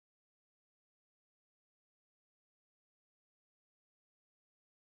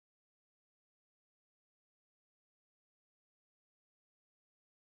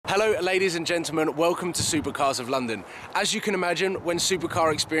Hello ladies and gentlemen, welcome to Supercars of London. As you can imagine, when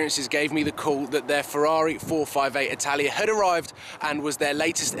Supercar Experiences gave me the call that their Ferrari 458 Italia had arrived and was their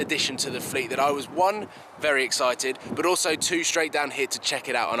latest addition to the fleet, that I was one, very excited, but also two, straight down here to check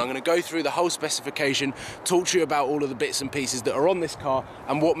it out. And I'm going to go through the whole specification, talk to you about all of the bits and pieces that are on this car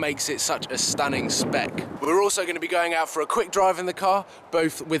and what makes it such a stunning spec. We're also going to be going out for a quick drive in the car,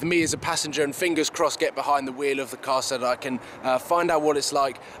 both with me as a passenger and fingers crossed get behind the wheel of the car so that I can find out what it's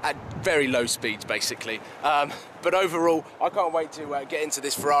like at very low speeds basically. But overall, I can't wait to get into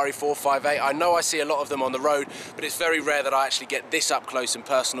this Ferrari 458. I know I see a lot of them on the road, but it's very rare that I actually get this up close and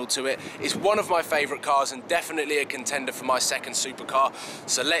personal to it. It's one of my favourite cars and definitely a contender for my second supercar.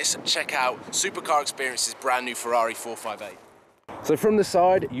 So let's check out Supercar Experiences' brand new Ferrari 458. So from the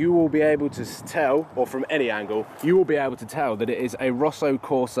side, you will be able to tell, or from any angle, you will be able to tell that it is a Rosso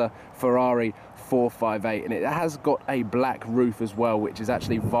Corsa Ferrari 458, and it has got a black roof as well, which is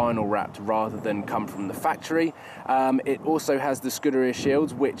actually vinyl wrapped rather than come from the factory. It also has the Scuderia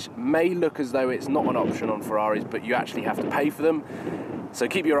shields, which may look as though it's not an option on Ferraris, but you actually have to pay for them. So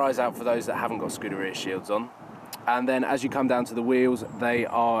keep your eyes out for those that haven't got Scuderia shields on. And then as you come down to the wheels, they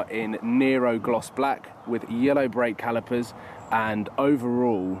are in Nero gloss black with yellow brake calipers, and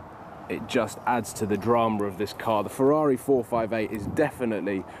overall it just adds to the drama of this car. The Ferrari 458 is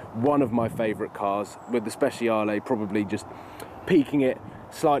definitely one of my favourite cars, with the Speciale probably just peaking it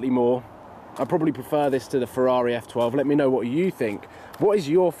slightly more. I probably prefer this to the Ferrari F12. Let me know what you think. What is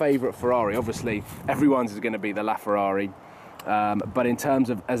your favourite Ferrari? Obviously everyone's is going to be the LaFerrari, but in terms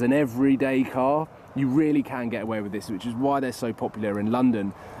of as an everyday car, you really can get away with this, which is why they're so popular in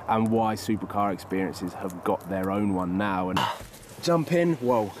London and why Supercar Experiences have got their own one now. And jump in.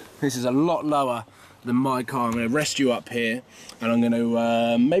 Whoa, this is a lot lower than my car. I'm going to rest you up here and I'm going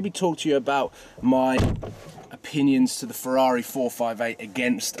to maybe talk to you about my opinions to the Ferrari 458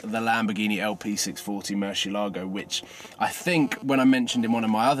 against the Lamborghini LP640 Murcielago, which I think, when I mentioned in one of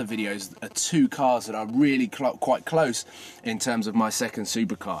my other videos, are two cars that are really quite close in terms of my second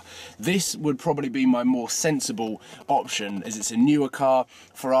supercar. This would probably be my more sensible option, as it's a newer car.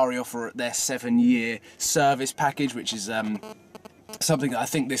 Ferrari offer their 7-year service package, which is something that I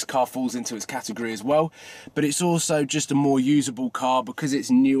think this car falls into its category as well, but it's also just a more usable car because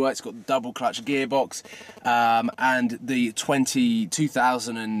it's newer. It's got the double clutch gearbox, and the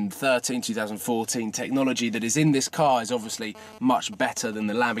 2013, 2014 technology that is in this car is obviously much better than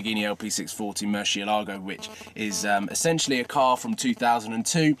the Lamborghini LP640 Murcielago, which is essentially a car from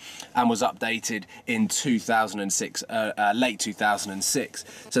 2002 and was updated in 2006, late 2006.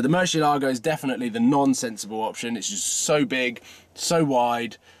 So the Murcielago is definitely the non-sensible option. It's just so big, so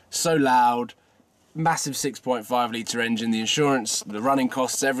wide, so loud, massive 6.5 litre engine. The insurance, the running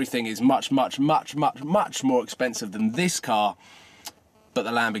costs, everything is much more expensive than this car. But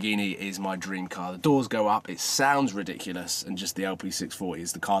the Lamborghini is my dream car. The doors go up, it sounds ridiculous, and just the LP640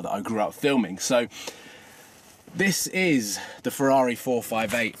 is the car that I grew up filming. So this is the Ferrari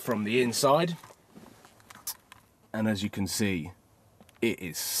 458 from the inside, and as you can see, it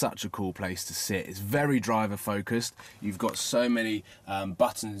is such a cool place to sit. It's very driver focused. You've got so many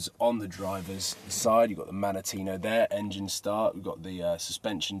buttons on the driver's side. You've got the Manettino there, engine start. We've got the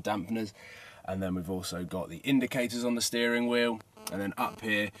suspension dampeners. And then we've also got the indicators on the steering wheel. And then up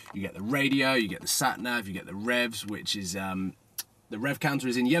here, you get the radio, you get the sat nav, you get the revs, which is, the rev counter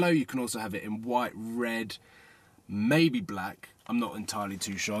is in yellow. You can also have it in white, red, maybe black. I'm not entirely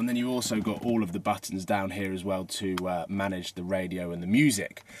too sure. And then you also got all of the buttons down here as well to manage the radio and the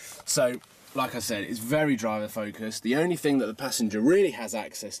music. So, like I said, it's very driver focused. The only thing that the passenger really has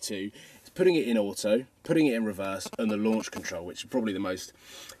access to is putting it in auto, putting it in reverse, and the launch control, which is probably the most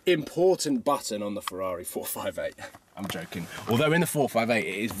important button on the Ferrari 458. I'm joking. Although in the 458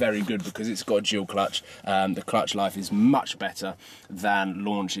 it is very good because it's got a dual clutch. The clutch life is much better than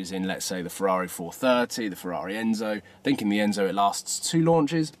launches in, let's say, the Ferrari 430, the Ferrari Enzo. I think in the Enzo it lasts 2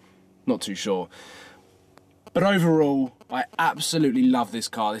 launches, not too sure. But overall, I absolutely love this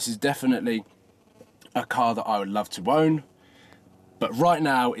car. This is definitely a car that I would love to own. But right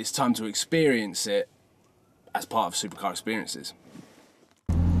now, it's time to experience it as part of Supercar Experiences.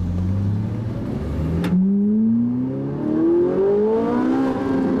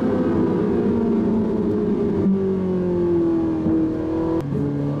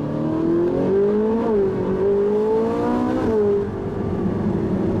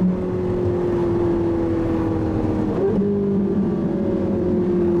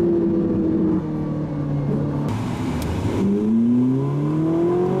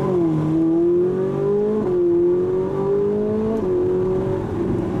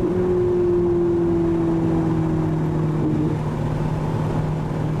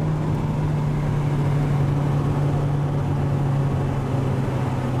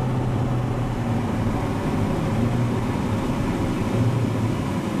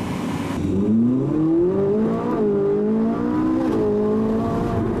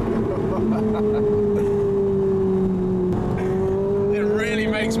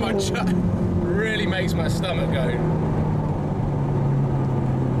 makes my really makes my stomach go.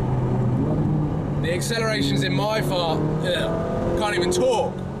 The accelerations in my car, can't even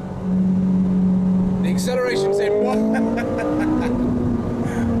talk. The accelerations in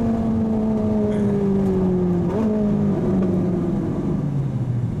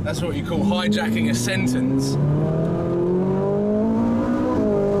That's what you call hijacking a sentence.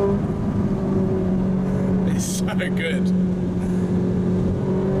 It's so good.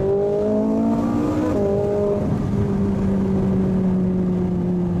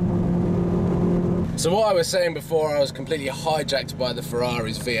 So what I was saying before I was completely hijacked by the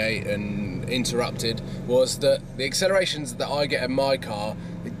Ferrari's V8 and interrupted was that the accelerations that I get in my car,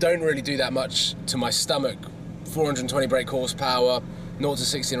 they don't really do that much to my stomach. 420 brake horsepower, 0 to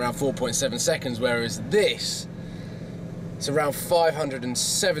 60 in around 4.7 seconds, whereas this, it's around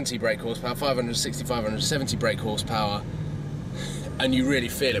 570 brake horsepower, 560, 570 brake horsepower, and you really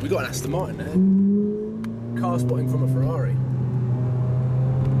feel it. We've got an Aston Martin there. Car spotting from a Ferrari.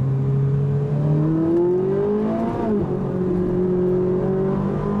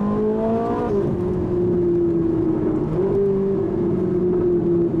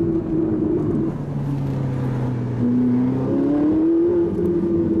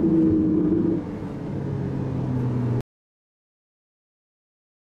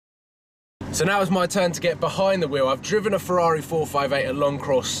 So now it's my turn to get behind the wheel. I've driven a Ferrari 458 at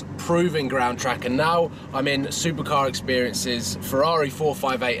Longcross proving ground track, and now I'm in Supercar Experiences Ferrari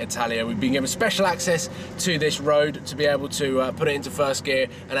 458 Italia. We've been given special access to this road to be able to put it into first gear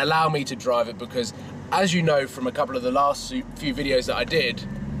and allow me to drive it, because as you know from a couple of the last few videos that I did,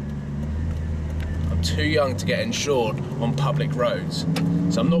 I'm too young to get insured on public roads.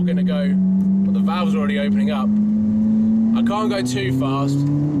 So I'm not going to go, well, the valve's already opening up. I can't go too fast.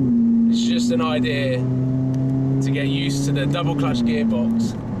 It's just an idea to get used to the double clutch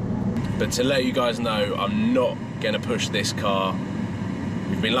gearbox. But to let you guys know, I'm not going to push this car.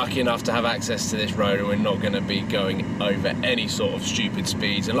 We've been lucky enough to have access to this road, and we're not going to be going over any sort of stupid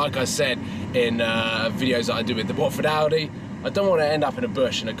speeds. And like I said in videos that I do with the Watford Audi, I don't want to end up in a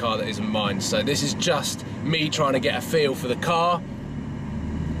bush in a car that isn't mine. So this is just me trying to get a feel for the car.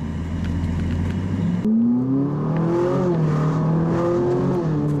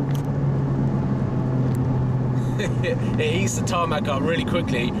 It eats the tarmac up really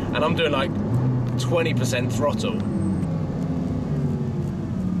quickly, and I'm doing like 20% throttle.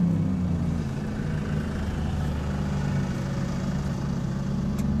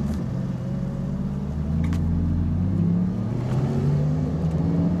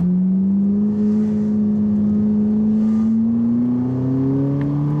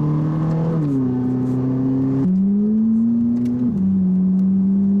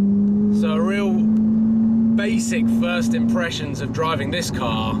 Basic first impressions of driving this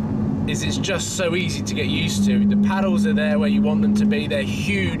car is it's just so easy to get used to. The paddles are there where you want them to be. They're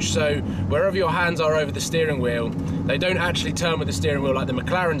huge, so wherever your hands are over the steering wheel, they don't actually turn with the steering wheel like the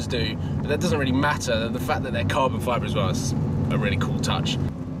McLarens do, but that doesn't really matter. The fact that they're carbon fibre as well is a really cool touch.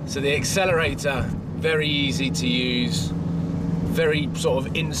 So the accelerator, very easy to use, very sort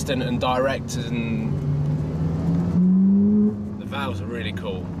of instant and direct, and the valves are really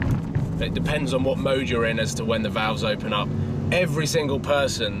cool. It depends on what mode you're in as to when the valves open up. Every single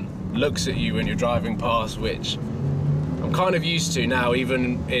person looks at you when you're driving past, which I'm kind of used to now,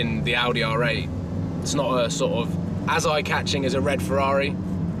 even in the Audi R8. It's not a sort of as eye-catching as a red Ferrari,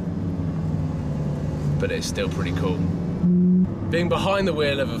 but it's still pretty cool. Being behind the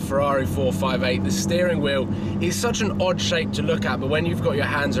wheel of a Ferrari 458, the steering wheel is such an odd shape to look at, but when you've got your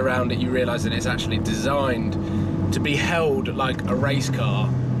hands around it, you realise that it's actually designed to be held like a race car,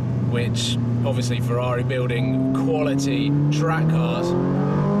 which obviously Ferrari building quality track cars.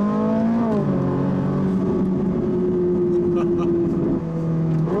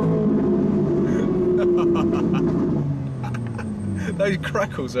 Those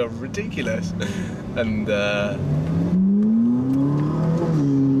crackles are ridiculous. And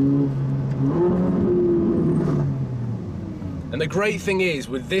the great thing is,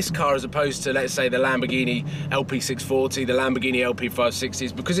 with this car as opposed to, let's say, the Lamborghini LP640, the Lamborghini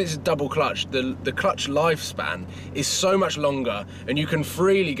LP560s, because it's a double clutch, the clutch lifespan is so much longer, and you can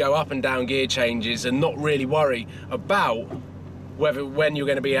freely go up and down gear changes and not really worry about when you're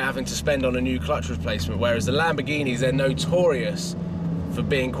going to be having to spend on a new clutch replacement. Whereas the Lamborghinis, they're notorious for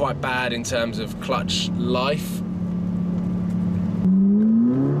being quite bad in terms of clutch life.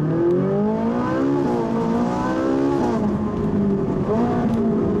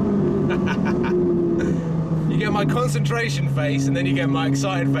 You get my concentration face, and then you get my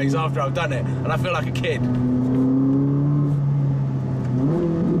excited face after I've done it, and I feel like a kid.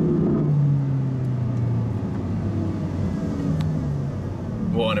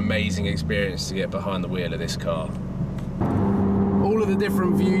 amazing experience to get behind the wheel of this car. All of the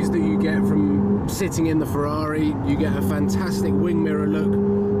different views that you get from sitting in the Ferrari, you get a fantastic wing mirror look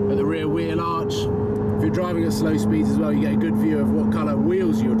at the rear wheel arch. If you're driving at slow speeds as well, you get a good view of what colour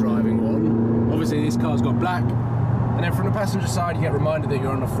wheels you're driving on. Obviously this car's got black. And then from the passenger side, you get reminded that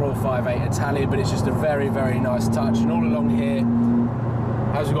you're on a 458 Italia, but it's just a very, very nice touch. And all along here,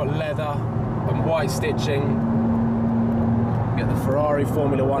 as we've got leather and white stitching, you get the Ferrari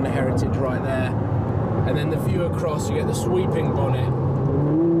Formula 1 heritage right there. And then the view across, you get the sweeping bonnet.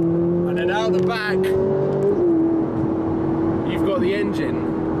 And then out the back, you've got the engine.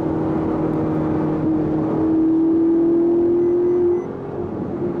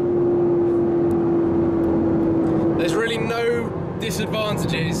 There's really no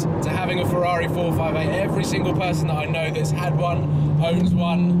disadvantages to having a Ferrari 458. Every single person that I know that's had one, owns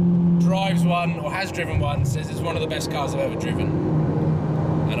one, drives one, or has driven one says it's one of the best cars I've ever driven.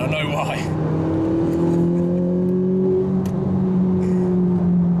 And I know why.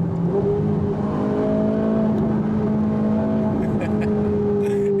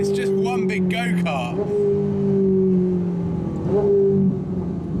 It's just one big go-kart.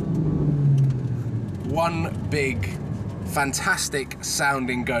 One big, fantastic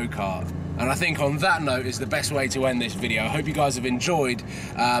sounding go-kart. And I think on that note is the best way to end this video. I hope you guys have enjoyed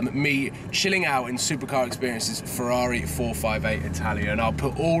me chilling out in Supercar Experiences Ferrari 458 Italia, and I'll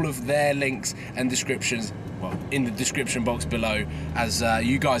put all of their links and descriptions, well, in the description box below, as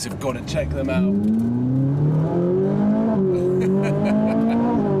you guys have got to check them out.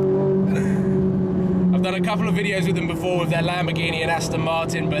 I've done a couple of videos with them before with their Lamborghini and Aston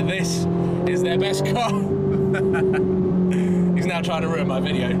Martin, but this is their best car. He's now trying to ruin my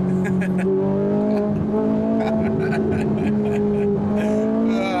video.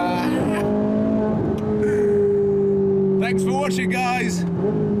 Thanks for watching, guys,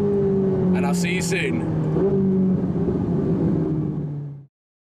 and I'll see you soon.